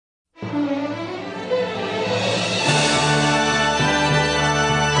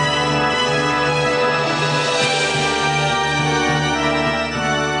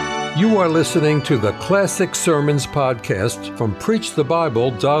are listening to the Classic Sermons podcast from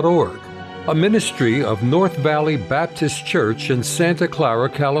PreachTheBible.org, a ministry of North Valley Baptist Church in Santa Clara,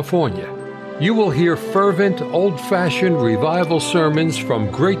 California. You will hear fervent, old-fashioned revival sermons from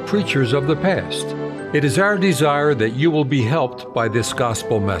great preachers of the past. It is our desire that you will be helped by this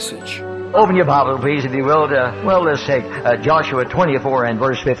gospel message. Open your Bible, please, if you will. Let's take Joshua 24 and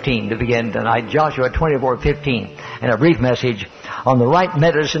verse 15 to begin tonight. Joshua 24:15, and a brief message on the right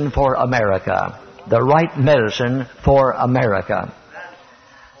medicine for America. The right medicine for America.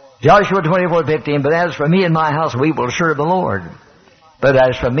 Joshua 24:15, but as for me and my house, we will serve the Lord. But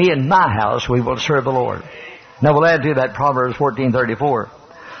as for me and my house, we will serve the Lord. Now we'll add to that Proverbs 14:34.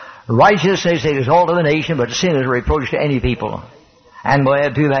 Righteousness is exalted to the nation, but sin is a reproach to any people. And we'll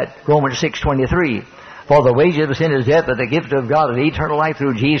add to that Romans 6:23. For the wages of sin is death, but the gift of God is eternal life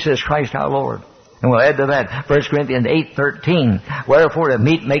through Jesus Christ our Lord. And we'll add to that 1 Corinthians 8:13. Wherefore if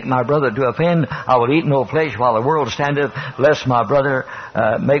meat make my brother to offend, I will eat no flesh while the world standeth, lest my brother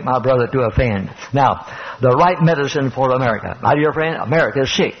make my brother to offend. Now, the right medicine for America. My dear friend, America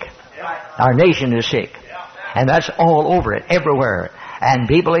is sick. Our nation is sick. And that's all over it, everywhere. And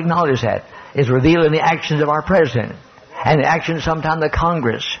people acknowledge that. It's revealed in the actions of our president. And the actions sometimes of the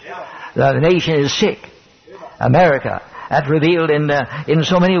Congress. The nation is sick. America. That's revealed in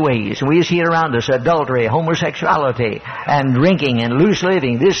so many ways. We see it around us. Adultery, homosexuality, and drinking, and loose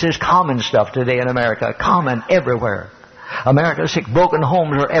living. This is common stuff today in America. Common everywhere. America is sick. Broken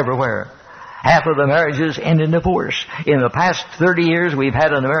homes are everywhere. Half of the marriages end in divorce. In the past 30 years, we've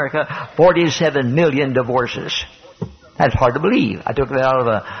had in America 47 million divorces. That's hard to believe. I took that out of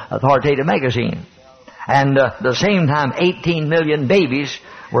an authoritative magazine. And at the same time, 18 million babies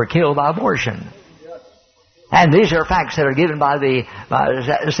were killed by abortion. And these are facts that are given by the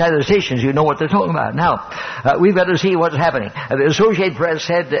statisticians who know what they're talking about. Now, we've got to see what's happening. The Associated Press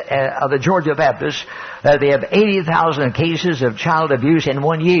said of the Georgia Baptists that they have 80,000 cases of child abuse in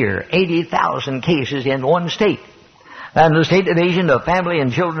 1 year. 80,000 cases in one state. And the State Division of Family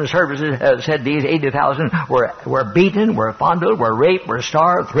and Children's Services said these 80,000 were beaten, were fondled, were raped, were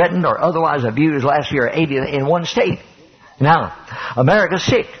starved, threatened, or otherwise abused last year, 80 in one state. Now, America's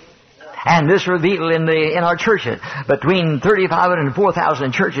sick. And this revealed in our churches. Between 3,500 and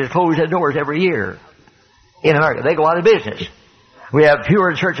 4,000 churches close their doors every year in America. They go out of business. We have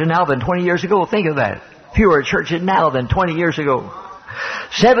fewer churches now than 20 years ago. Think of that. Fewer churches now than 20 years ago.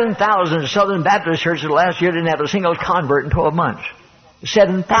 7,000 Southern Baptist churches last year didn't have a single convert in 12 months.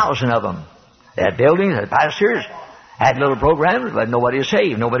 7,000 of them. They had buildings, had pastors, had little programs, but nobody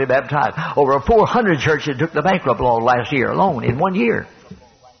saved, nobody baptized. Over 400 churches took the bankrupt law last year alone, in 1 year.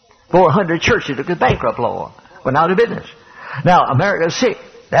 400 churches took the bankrupt law. Went out of business. Now, America's sick.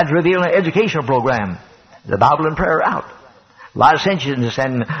 That's revealed in an educational program. The Bible and prayer are out. Licentiousness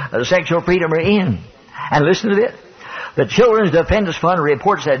and sexual freedom are in. And listen to this. The Children's Defense Fund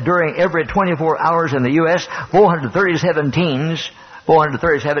reports that during every 24 hours in the U.S., 437 teens,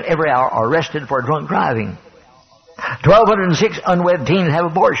 437 every hour, are arrested for drunk driving. 1,206 unwed teens have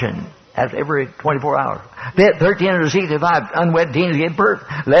abortion. That's every 24 hours. 1,365 unwed teens give birth.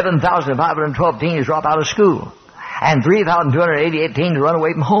 11,512 teens drop out of school. And 3,288 teens run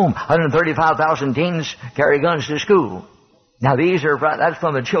away from home. 135,000 teens carry guns to school. Now that's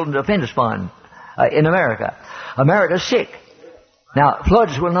from the Children's Defense Fund in America. America's sick. Now,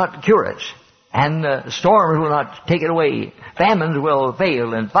 floods will not cure us. And storms will not take it away. Famines will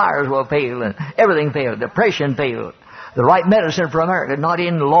fail, and fires will fail, and everything fails. Depression fails. The right medicine for America, not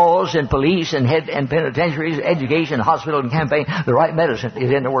in laws and police and penitentiaries, education, hospital and campaign. The right medicine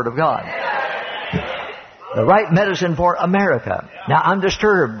is in the Word of God. The right medicine for America. Now, I'm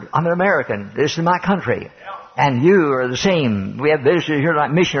disturbed. I'm an American. This is my country. And you are the same. We have visitors here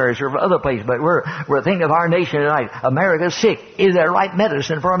like missionaries from other places, but we're thinking of our nation tonight. America's sick. Is there right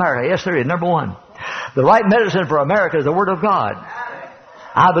medicine for America? Yes, there is. Number one. The right medicine for America is the Word of God.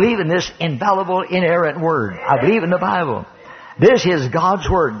 I believe in this infallible, inerrant Word. I believe in the Bible. This is God's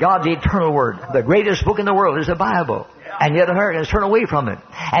Word, God's eternal Word. The greatest book in the world is the Bible. And yet Americans turn away from it.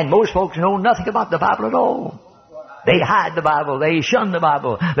 And most folks know nothing about the Bible at all. They hide the Bible. They shun the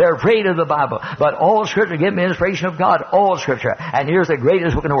Bible. They're afraid of the Bible. But all Scripture gives me inspiration of God. All Scripture. And here's the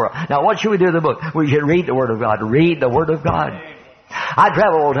greatest book in the world. Now, what should we do with the book? We should read the Word of God. Read the Word of God. I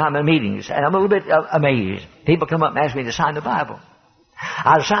travel all the time in meetings, and I'm a little bit amazed. People come up and ask me to sign the Bible.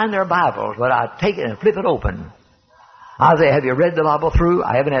 I sign their Bibles, but I take it and flip it open. I say, have you read the Bible through?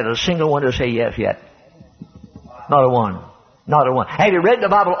 I haven't had a single one to say yes yet. Not a one. Not a one. Have you read the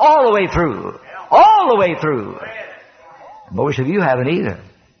Bible all the way through? All the way through. Most of you haven't either.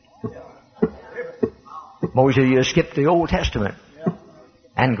 Most of you skipped the Old Testament.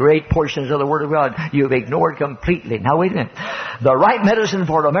 And great portions of the Word of God you've ignored completely. Now wait a minute. The right medicine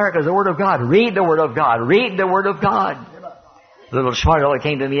for America is the Word of God. Read the Word of God. Read the Word of God. A little smart aleck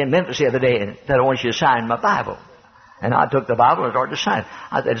came to me in Memphis the other day and said, I want you to sign my Bible. And I took the Bible and started to sign it.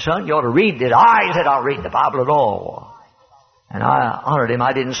 I said, son, you ought to read it. I said, I'll read the Bible at all. And I honored him.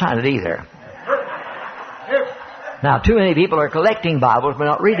 I didn't sign it either. Now, too many people are collecting Bibles but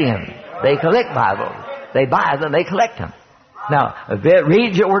not reading them. They collect Bibles. They buy them. They collect them. Now,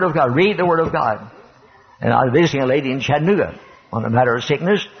 read your Word of God. Read the Word of God. And I was visiting a lady in Chattanooga on a matter of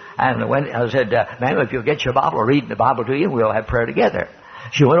sickness. And when I said, ma'am, if you'll get your Bible, I'll read the Bible to you, and we'll have prayer together.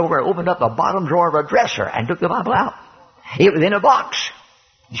 She went over and opened up the bottom drawer of her dresser and took the Bible out. It was in a box.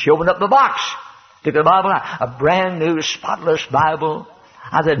 She opened up the box, took the Bible out. A brand new, spotless Bible.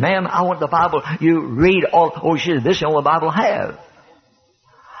 I said, ma'am, I want the Bible. You read all. Oh, she said, this is the only Bible I have.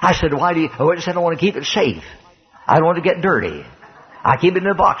 I said, why do you? Oh, I said, I want to keep it safe. I don't want to get dirty. I keep it in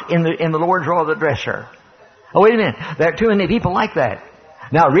the box, in the lower drawer of the dresser. Oh, wait a minute. There are too many people like that.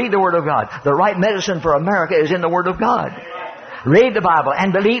 Now, read the Word of God. The right medicine for America is in the Word of God. Read the Bible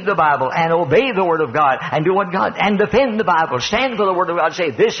and believe the Bible and obey the Word of God and do what God, and defend the Bible. Stand for the Word of God.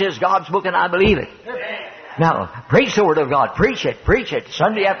 Say, this is God's book and I believe it. Now, preach the Word of God. Preach it. Preach it.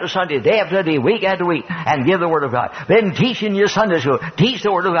 Sunday after Sunday, day after day, week after week, and give the Word of God. Then teach in your Sunday school. Teach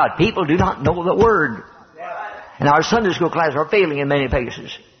the Word of God. People do not know the Word. And our Sunday school classes are failing in many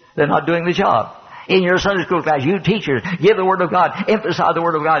places. They're not doing the job. In your Sunday school class, you teachers, give the Word of God, emphasize the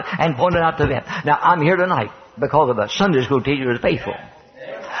Word of God, and point it out to them. Now, I'm here tonight because of a Sunday school teacher who is faithful.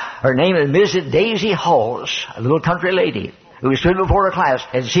 Her name is Mrs. Daisy Halls, a little country lady who stood before a class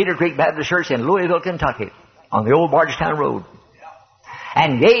at Cedar Creek Baptist Church in Louisville, Kentucky, on the old Bardstown Road,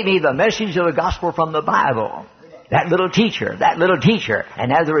 and gave me the message of the gospel from the Bible. That little teacher.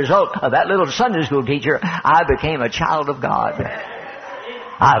 And as a result of that little Sunday school teacher, I became a child of God.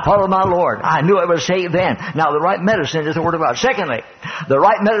 I followed my Lord. I knew I was saved then. Now, the right medicine is the Word of God. Secondly, the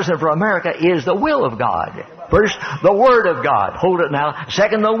right medicine for America is the will of God. First, the Word of God. Hold it now.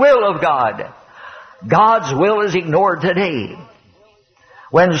 Second, the will of God. God's will is ignored today.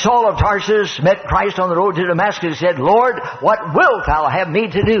 When Saul of Tarsus met Christ on the road to Damascus, he said, Lord, what wilt thou have me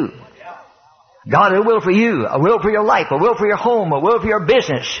to do? God had a will for you, a will for your life, a will for your home, a will for your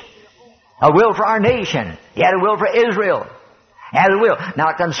business, a will for our nation. He had a will for Israel. He had a will.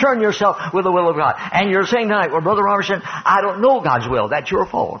 Now concern yourself with the will of God. And you're saying tonight, well, Brother Robertson, I don't know God's will. That's your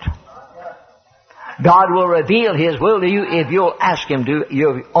fault. God will reveal His will to you if you'll ask Him to.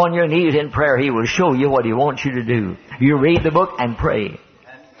 You're on your knees in prayer. He will show you what He wants you to do. You read the book and pray.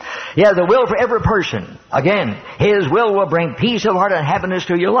 He has a will for every person. Again, His will bring peace of heart and happiness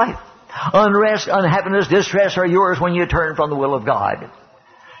to your life. Unrest, unhappiness, distress are yours when you turn from the will of God.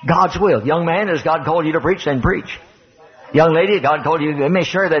 God's will. Young man, as God called you to preach, then preach. Young lady, God called you to be a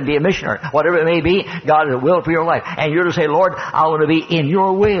missionary, then be a missionary. Whatever it may be, God has a will for your life. And you're to say, Lord, I want to be in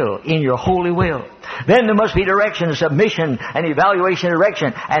your will, in your holy will. Then there must be direction, submission, and evaluation of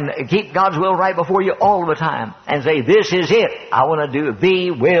direction. And keep God's will right before you all the time. And say, this is it. I want to do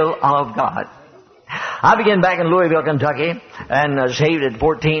the will of God. I began back in Louisville, Kentucky, and saved at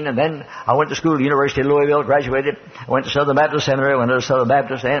 14, and then I went to school at the University of Louisville, graduated, went to Southern Baptist Seminary, went to Southern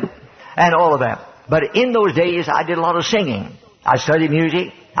Baptist, and all of that. But in those days, I did a lot of singing. I studied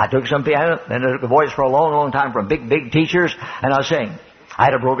music, I took some piano, and I took a voice for a long, long time from big teachers, and I sang. I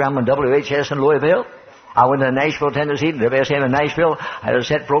had a program on WHS in Louisville. I went to Nashville, Tennessee, to WSM in Nashville. I had a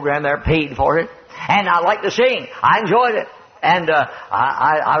set program there, paid for it. And I liked to sing. I enjoyed it. And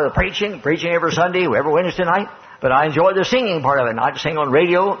I was preaching every Sunday, every Wednesday night. But I enjoyed the singing part of it. And I'd sing on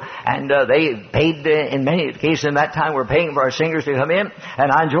radio, and they paid, in many cases in that time, were paying for our singers to come in,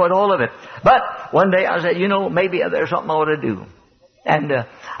 and I enjoyed all of it. But one day I said, maybe there's something I ought to do. And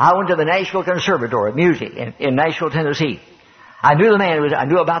I went to the Nashville Conservatory of Music in Nashville, Tennessee. I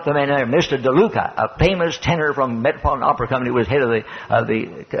knew about the man there, Mr. DeLuca, a famous tenor from Metropolitan Opera Company, who was head of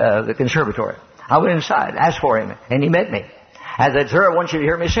the conservatory. I went inside, asked for him, and he met me. I said, sir, I want you to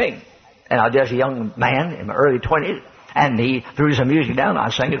hear me sing. And I was just a young man in my early 20s, and he threw some music down. I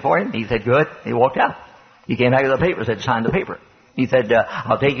sang it for him. He said, good. He walked out. He came back with the paper, said, sign the paper. He said,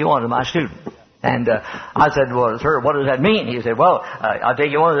 I'll take you on as my student. And I said, well, sir, what does that mean? He said, well, I'll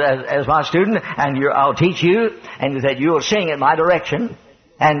take you on as my student, and I'll teach you. And he said, you'll sing in my direction,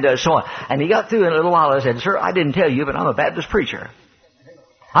 and so on. And he got through in a little while. I said, sir, I didn't tell you, but I'm a Baptist preacher.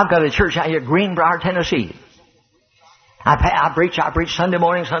 I've got a church out here, Greenbrier, Tennessee. I preach Sunday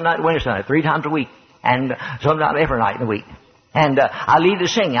morning, Sunday night, Wednesday night, 3 times a week, and sometimes every night in the week. And I lead the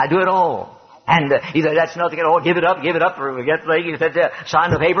singing. I do it all. And he said, that's nothing at all. Give it up. Or get the, he said,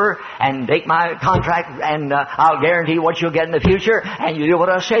 sign the paper and take my contract and I'll guarantee what you'll get in the future and you do what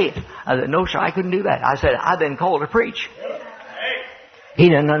I say. I said, no, sir, I couldn't do that. I said, I've been called to preach. He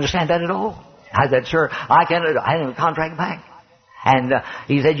didn't understand that at all. I said, sir, I have a contract back. And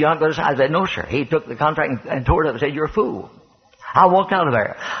he said, you're not going to sign. I said, no, sir. He took the contract and tore it up and said, you're a fool. I walked out of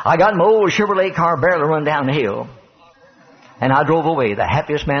there. I got my old Chevrolet car, barely run down the hill. And I drove away, the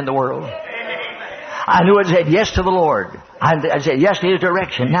happiest man in the world. I knew it said yes to the Lord. I said yes to His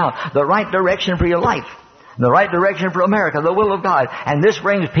direction. Now, the right direction for your life. The right direction for America, the will of God. And this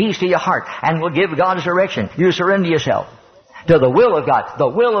brings peace to your heart and will give God's direction. You surrender yourself to the will of God. The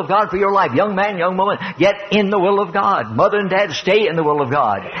will of God for your life. Young man, young woman, get in the will of God. Mother and dad, stay in the will of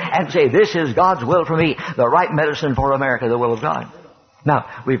God. And say, this is God's will for me. The right medicine for America, the will of God. Now,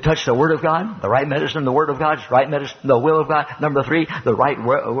 we've touched the Word of God, the right medicine, the Word of God, right medicine, the will of God. Number 3, the right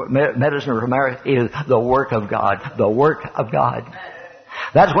medicine for America is the work of God. The work of God.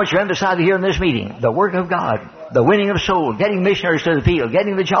 That's what you're emphasizing here in this meeting. The work of God. The winning of souls. Getting missionaries to the field.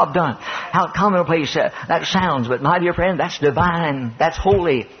 Getting the job done. How commonplace that sounds, but my dear friend, that's divine. That's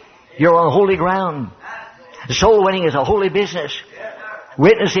holy. You're on holy ground. Soul winning is a holy business.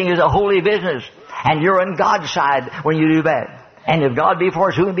 Witnessing is a holy business. And you're on God's side when you do that. And if God be for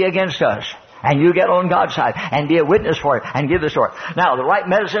us, who can be against us? And you get on God's side and be a witness for it and give the story. Now, the right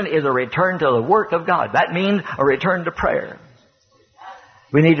medicine is a return to the work of God. That means a return to prayer.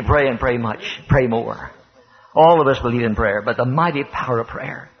 We need to pray and pray much. Pray more. All of us believe in prayer, but the mighty power of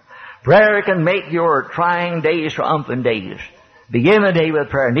prayer. Prayer can make your trying days triumphant days. Begin the day with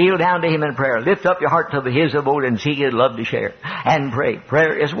prayer. Kneel down to Him in prayer. Lift up your heart to His abode and seek His love to share. And pray.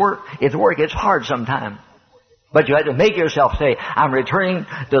 Prayer is work. It's work. It's hard sometimes. But you have to make yourself say, I'm returning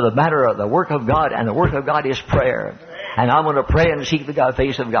to the matter of the work of God, and the work of God is prayer. And I'm going to pray and seek the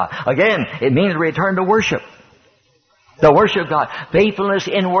face of God. Again, it means return to worship. The worship of God. Faithfulness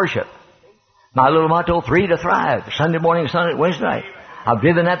in worship. My little motto, 3 to thrive. Sunday morning, Sunday, Wednesday night. I've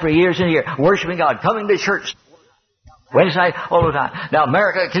driven that for years and years. Worshiping God. Coming to church. Wednesday night, all the time. Now,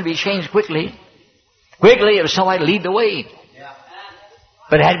 America can be changed quickly. Quickly if somebody lead the way.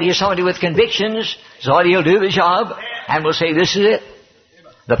 But it had to be somebody with convictions. Somebody who'll do the job and will say, this is it.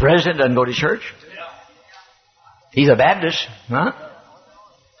 The president doesn't go to church. He's a Baptist. Huh?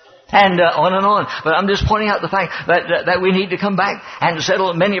 And on and on. But I'm just pointing out the fact that we need to come back and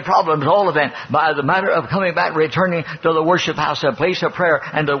settle many problems, all of them, by the matter of coming back, returning to the worship house, a place of prayer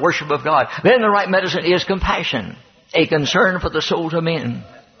and the worship of God. Then the right medicine is compassion, a concern for the souls of men.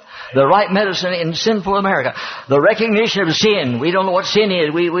 The right medicine in sinful America. The recognition of sin. We don't know what sin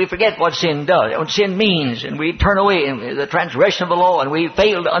is. We forget what sin does, what sin means, and we turn away in the transgression of the law, and we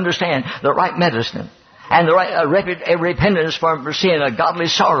fail to understand the right medicine. And the right repentance for sin, a godly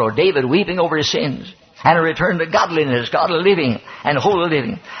sorrow. David weeping over his sins. And a return to godliness, godly living, and holy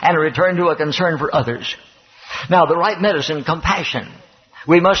living. And a return to a concern for others. Now, the right medicine, compassion.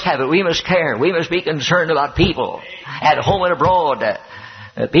 We must have it. We must care. We must be concerned about people at home and abroad.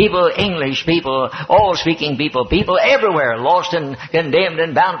 People, English people, all-speaking people, people everywhere, lost and condemned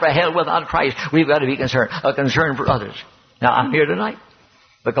and bound for hell without Christ. We've got to be concerned, a concern for others. Now, I'm here tonight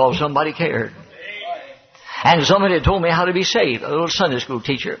because somebody cared. And somebody had told me how to be saved, a little Sunday school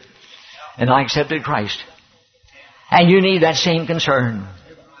teacher. And I accepted Christ. And you need that same concern.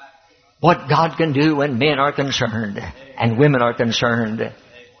 What God can do when men are concerned and women are concerned.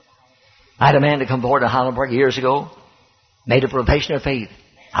 I had a man to come forward to Highland Park years ago, made a profession of faith.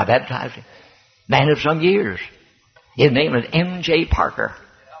 I baptized him. Man of some years. His name was M.J. Parker.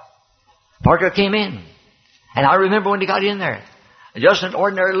 Parker came in. And I remember when he got in there. Just an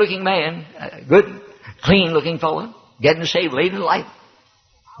ordinary looking man. A good, clean looking fellow. Getting saved late in life.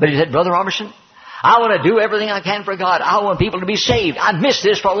 But he said, Brother Robertson, I want to do everything I can for God. I want people to be saved. I missed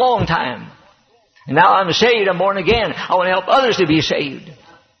this for a long time. And now I'm saved. I'm born again. I want to help others to be saved.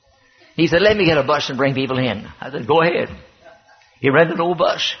 He said, let me get a bus and bring people in. I said, go ahead. He rented an old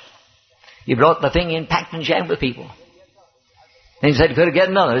bus. He brought the thing in packed and jammed with people. And he said, could I get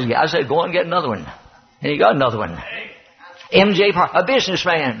another? I said, go and get another one. And he got another one. M.J. Parker, a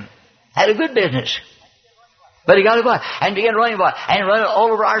businessman, had a good business. But he got a bus and began running a bus and running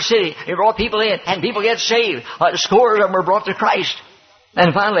all over our city. He brought people in and people get saved. Scores of them were brought to Christ.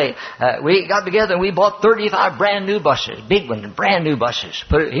 And finally, we got together and we bought 35 brand new buses, big ones, brand new buses.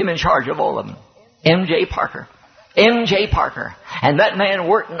 Put him in charge of all of them. M.J. Parker. M.J. Parker. And that man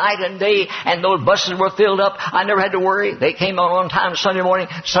worked night and day, and those buses were filled up. I never had to worry. They came on time Sunday morning,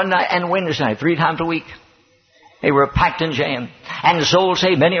 Sunday night, and Wednesday night, 3 times a week. They were packed and jammed. And the souls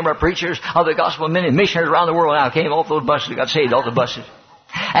saved. Many of them are preachers of the gospel. Many missionaries around the world now came off those buses, got saved off the buses.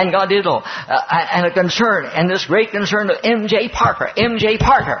 And God did all. And a concern, and this great concern of M.J. Parker. M.J.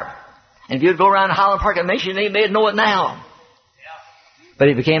 Parker. And if you'd go around Highland Park and mention his name, they'd know it now. But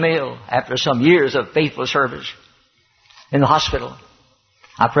he became ill after some years of faithful service in the hospital.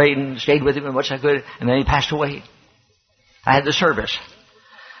 I prayed and stayed with him as much as I could, and then he passed away. I had the service.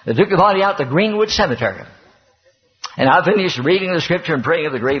 They took the body out to Greenwood Cemetery. And I finished reading the scripture and praying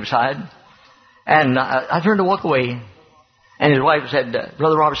at the graveside. And I turned to walk away. And his wife said,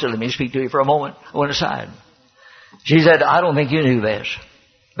 Brother Robert said, let me speak to you for a moment. I went aside. She said, I don't think you knew this,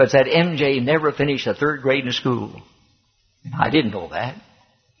 but that M.J. never finished the third grade in school. I didn't know that.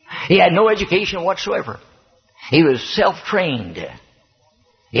 He had no education whatsoever. He was self-trained.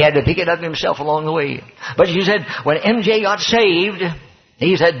 He had to pick it up himself along the way. But she said, when M.J. got saved,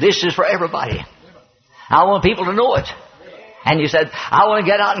 he said, this is for everybody. I want people to know it. And he said, I want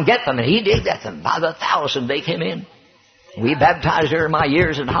to get out and get them. And he did get them. By the thousand they came in. We baptized during my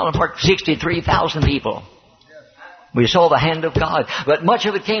years in Highland Park 63,000 people. We saw the hand of God. But much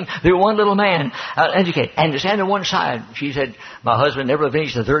of it came through one little man, educated. And to stand on one side, she said, my husband never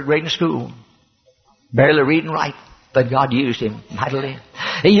finished the third grade in school. Barely read and write. But God used him mightily.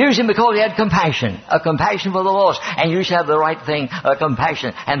 He used him because he had compassion. A compassion for the lost. And you should have the right thing, a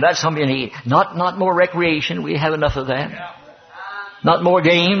compassion. And that's something you need. Not more recreation. We have enough of that. Not more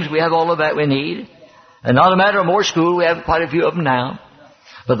games. We have all of that we need. And not a matter of more school. We have quite a few of them now.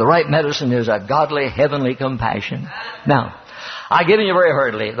 But the right medicine is a godly, heavenly compassion. Now, I've given you very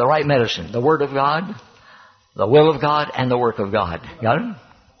hurriedly the right medicine. The Word of God, the will of God, and the work of God. Got it?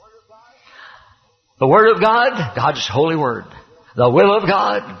 The Word of God, God's holy Word. The will of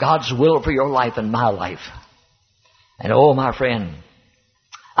God, God's will for your life and my life. And oh, my friend,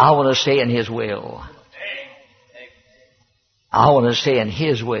 I want to stay in His will. I want to stay in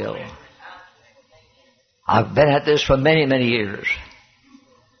His will. I've been at this for many, many years.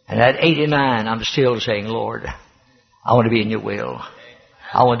 And at 89, I'm still saying, Lord, I want to be in your will.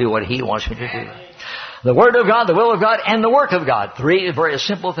 I want to do what He wants me to do. The Word of God, the will of God, and the work of God. Three very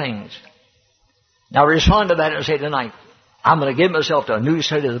simple things. Now respond to that and say tonight, I'm going to give myself to a new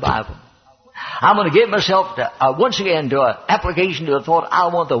study of the Bible. I'm going to give myself to, once again to an application to the thought,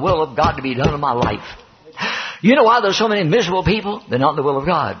 I want the will of God to be done in my life. You know why there's so many miserable people? They're not in the will of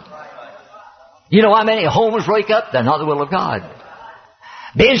God. You know why many homes break up? They're not in the will of God.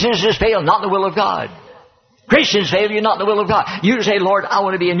 Businesses fail, not in the will of God. Christians fail, you're not in the will of God. You say, Lord, I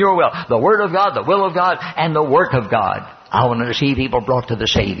want to be in your will. The Word of God, the will of God, and the work of God. I want to see people brought to the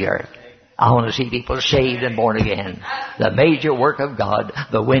Savior. I want to see people saved and born again. The major work of God,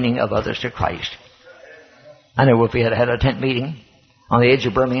 the winning of others to Christ. I know if we had had a tent meeting on the edge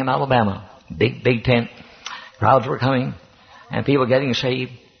of Birmingham, Alabama, big tent, crowds were coming, and people getting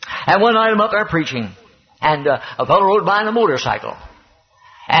saved. And one night I'm up there preaching, and a fellow rode by on a motorcycle,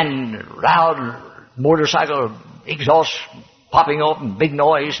 and loud motorcycle exhaust popping off and big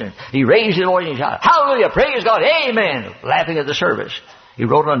noise, and he raised his voice and he shouted, hallelujah, praise God, amen, laughing at the service. He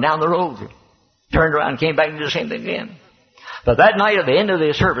rode on down the road, turned around and came back and did the same thing again. But that night at the end of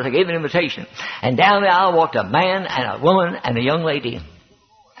the service, I gave an invitation. And down the aisle walked a man and a woman and a young lady.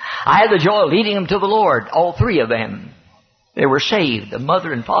 I had the joy of leading them to the Lord, all three of them. They were saved, the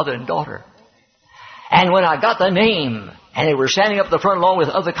mother and father and daughter. And when I got the name, and they were standing up the front along with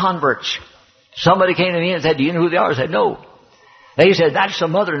other converts, somebody came to me and said, do you know who they are? I said, no. They said, that's the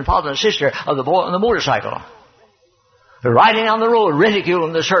mother and father and sister of the boy on the motorcycle. They're riding down the road,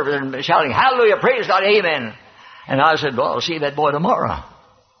 ridiculing the service and shouting, hallelujah, praise God, amen. And I said, well, I'll see that boy tomorrow.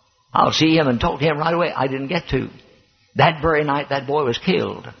 I'll see him and talk to him right away. I didn't get to. That very night, that boy was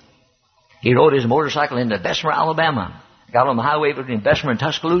killed. He rode his motorcycle into Bessemer, Alabama. Got on the highway between Bessemer and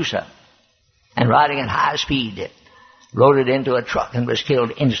Tuscaloosa. And riding at high speed, rode it into a truck and was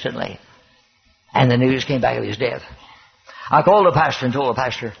killed instantly. And the news came back of his death. I called the pastor and told the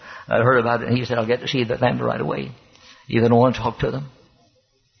pastor I'd heard about it. And he said, I'll get to see the family right away. You don't want to talk to them.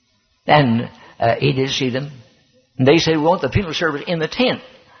 And he did see them. And they said, we want the funeral service in the tent.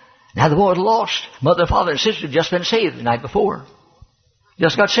 Now the boy was lost. Mother, father, and sister had just been saved the night before.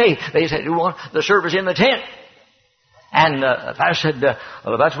 Just got saved. They said, we want the service in the tent. And the pastor said,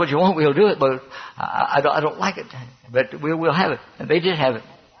 well, if that's what you want, we'll do it. But I don't like it. But we'll have it. And they did have it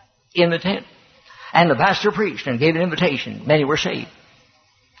in the tent. And the pastor preached and gave an invitation. Many were saved.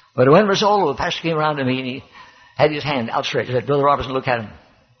 But when it was all over, the pastor came around to me and he had his hand outstretched. He said, Brother Robertson, look at him.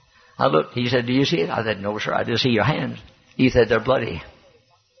 I looked. He said, do you see it? I said, no, sir. I just see your hands. He said, they're bloody.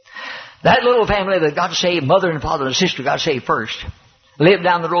 That little family that got saved, mother and father and sister got saved first, lived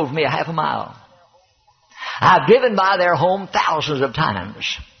down the road from me a half a mile. I've driven by their home thousands of times.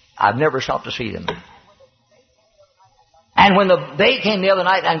 I've never stopped to see them. And when they came the other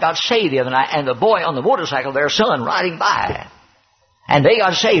night and got saved the other night, and the boy on the motorcycle, their son, riding by, and they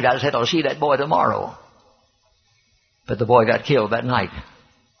got saved, I said, I'll see that boy tomorrow. But the boy got killed that night.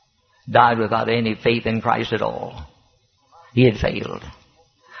 Died without any faith in Christ at all. He had failed.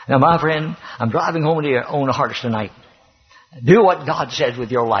 Now, my friend, I'm driving home to your own hearts tonight. Do what God says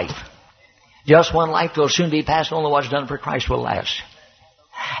with your life. Just one life will soon be passed. Only what's done for Christ will last.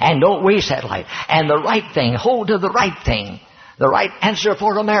 And don't waste that life. And the right thing, hold to the right thing. The right answer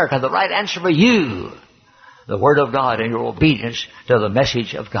for America. The right answer for you. The Word of God and your obedience to the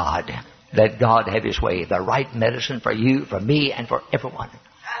message of God. Let God have His way. The right medicine for you, for me, and for everyone.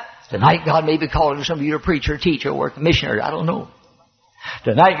 Tonight God may be calling some of you to preach or teach or work missionary. I don't know.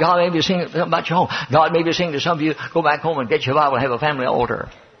 Tonight God may be singing something about your home. God may be saying to some of you, go back home and get your Bible and have a family altar.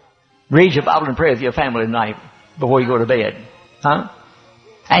 Read your Bible and pray with your family tonight before you go to bed. Huh?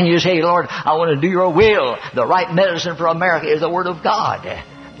 And you say, Lord, I want to do your will. The right medicine for America is the Word of God.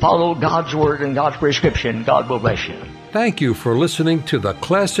 Follow God's Word and God's prescription. God will bless you. Thank you for listening to the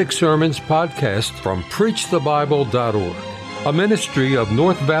Classic Sermons podcast from PreachTheBible.org, a ministry of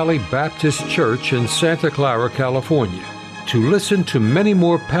North Valley Baptist Church in Santa Clara, California. To listen to many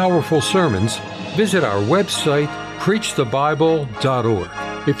more powerful sermons, visit our website, PreachTheBible.org.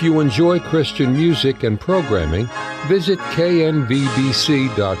 If you enjoy Christian music and programming, visit knvbc.com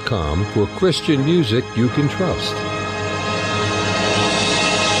for Christian music you can trust.